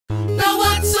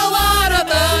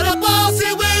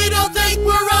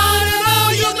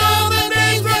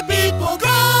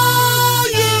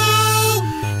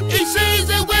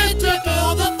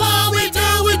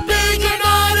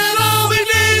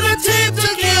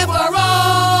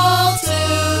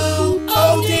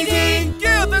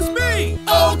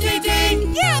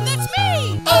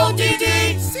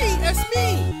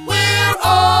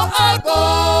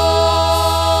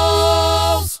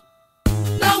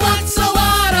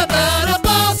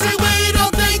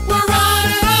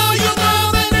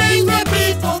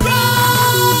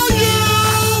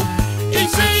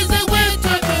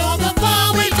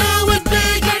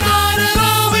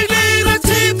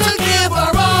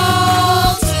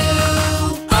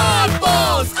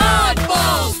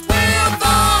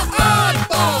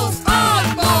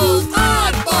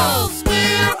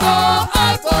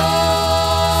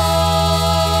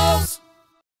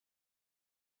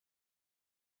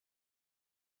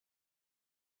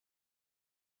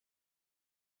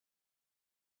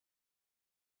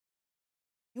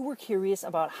you were curious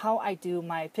about how I do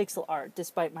my pixel art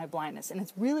despite my blindness. And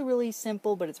it's really, really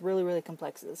simple, but it's really, really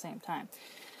complex at the same time.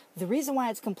 The reason why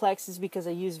it's complex is because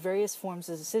I use various forms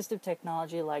of assistive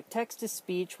technology like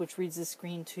text-to-speech, which reads the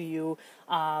screen to you,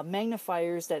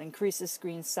 magnifiers that increase the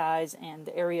screen size and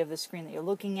the area of the screen that you're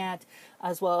looking at,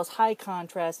 as well as high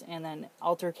contrast, and then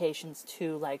altercations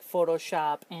to like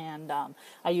Photoshop. And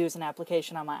I use an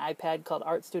application on my iPad called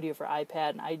Art Studio for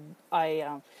iPad, and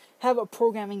I have a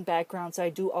programming background, so I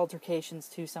do altercations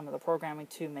to some of the programming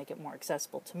to make it more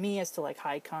accessible to me as to like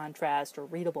high contrast or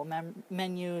readable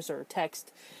menus or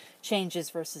text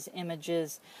changes versus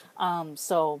images.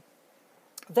 So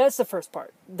that's the first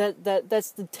part.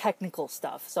 That's the technical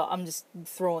stuff. So I'm just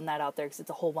throwing that out there because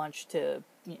it's a whole bunch to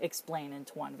explain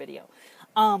into one video.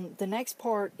 The next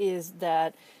part is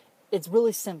that it's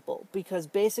really simple, because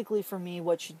basically for me,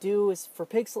 what you do is for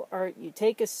pixel art, you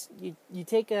take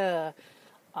a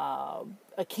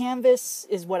canvas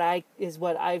is what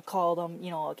I've called them,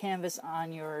 a canvas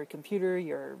on your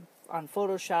computer, on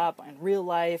Photoshop in real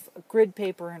life, a grid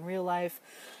paper in real life,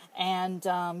 and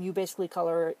you basically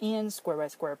color in square by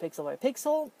square, pixel by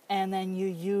pixel, and then you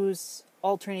use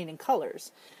alternating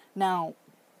colors. Now,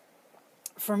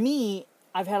 for me,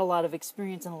 I've had a lot of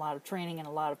experience and a lot of training and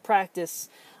a lot of practice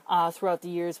throughout the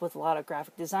years with a lot of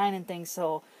graphic design and things,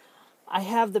 so I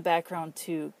have the background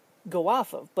to go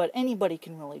off of, but anybody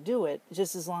can really do it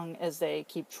just as long as they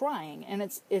keep trying. And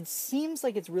it seems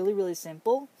like it's really, really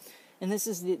simple. And this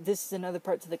is another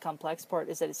part to the complex part,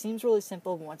 is that it seems really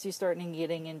simple, but once you start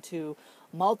getting into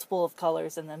multiple of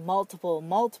colors and then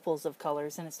multiples of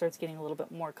colors, and it starts getting a little bit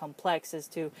more complex as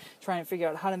to trying to figure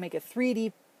out how to make a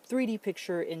 3D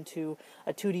picture into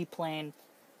a 2D plane.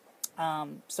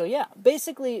 So yeah,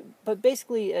 basically,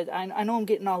 I know I'm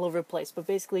getting all over the place, but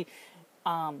basically,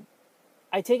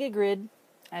 I take a grid,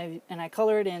 and I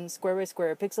color it in square by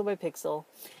square, pixel by pixel,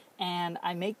 and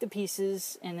I make the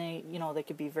pieces, and they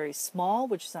could be very small,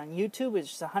 which is on YouTube,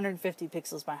 which is 150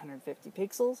 pixels by 150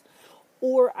 pixels,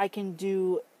 or I can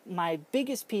do my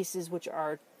biggest pieces, which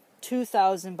are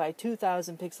 2,000 by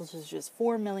 2,000 pixels, which is just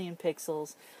 4 million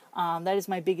pixels. That is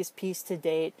my biggest piece to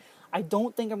date. I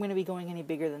don't think I'm going to be going any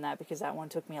bigger than that, because that one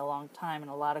took me a long time and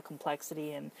a lot of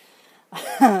complexity, and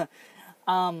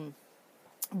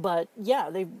but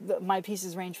yeah, my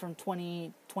pieces range from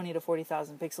 20 to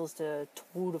 40,000 pixels to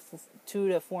 2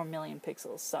 to 4 million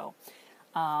pixels. So,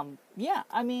 yeah,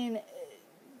 I mean,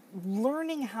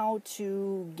 learning how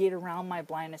to get around my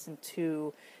blindness and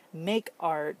to make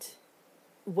art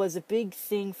was a big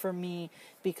thing for me,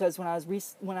 because when I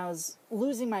was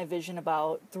losing my vision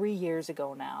about 3 years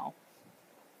ago now,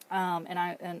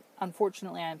 and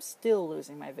unfortunately I'm still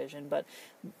losing my vision, but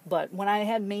when I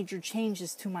had major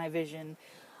changes to my vision,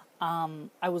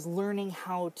 I was learning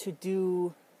how to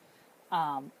do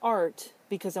art,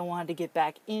 because I wanted to get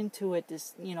back into it,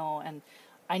 and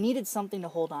I needed something to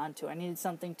hold on to. I needed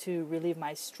something to relieve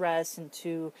my stress and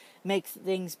to make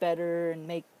things better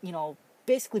and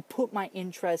basically put my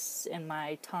interests and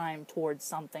my time towards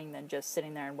something than just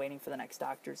sitting there and waiting for the next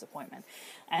doctor's appointment.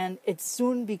 And it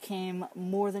soon became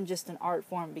more than just an art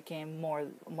form. It became more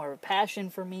of a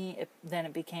passion for me. Then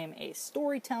it became a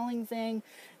storytelling thing.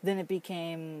 Then it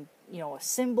became, a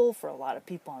symbol for a lot of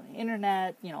people on the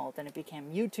internet. Then it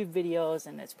became YouTube videos,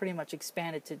 and it's pretty much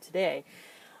expanded to today.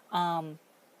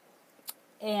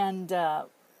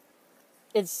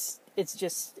 It's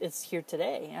here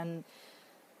today. And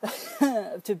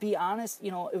to be honest,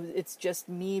 it's just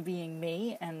me being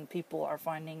me, and people are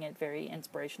finding it very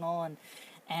inspirational,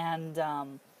 and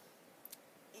then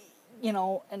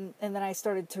I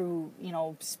started to,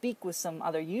 speak with some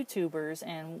other YouTubers,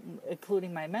 and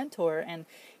including my mentor, and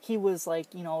he was like,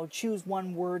 choose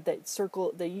one word that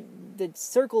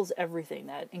circles everything,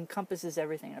 that encompasses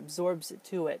everything, absorbs it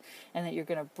to it, and that you're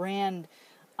going to brand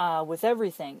with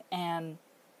everything. And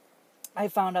I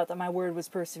found out that my word was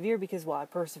persevere, because I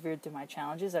persevered through my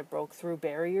challenges. I broke through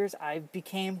barriers. I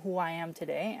became who I am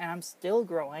today, and I'm still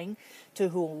growing to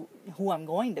who I'm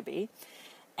going to be.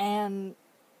 And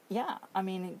yeah, I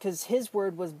mean, because his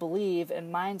word was believe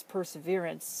and mine's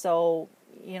perseverance. So,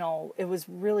 it was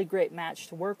really great match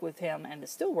to work with him and to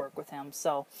still work with him.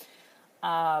 So,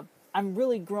 I'm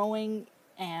really growing,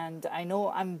 and I know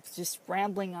I'm just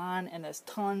rambling on, and there's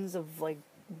tons of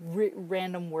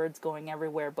random words going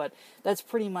everywhere, but that's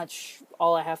pretty much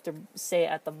all I have to say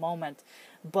at the moment.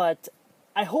 But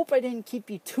I hope I didn't keep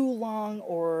you too long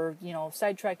or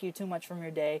sidetrack you too much from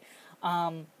your day.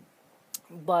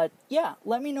 But yeah,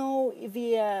 let me know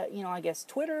via I guess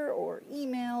Twitter or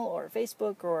email or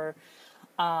Facebook or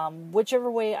Whichever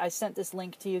way, I sent this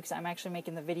link to you because I'm actually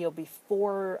making the video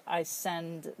before I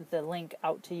send the link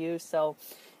out to you. So,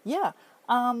 yeah.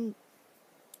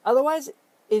 Otherwise,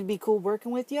 it'd be cool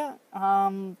working with you.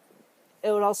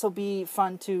 It would also be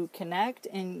fun to connect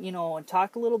and, and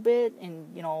talk a little bit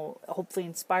and, hopefully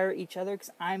inspire each other, because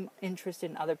I'm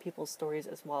interested in other people's stories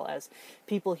as well as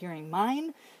people hearing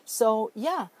mine. So,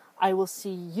 yeah, I will see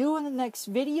you in the next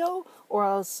video, or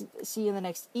I'll see you in the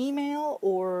next email,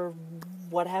 or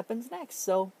what happens next.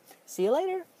 So, see you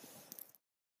later.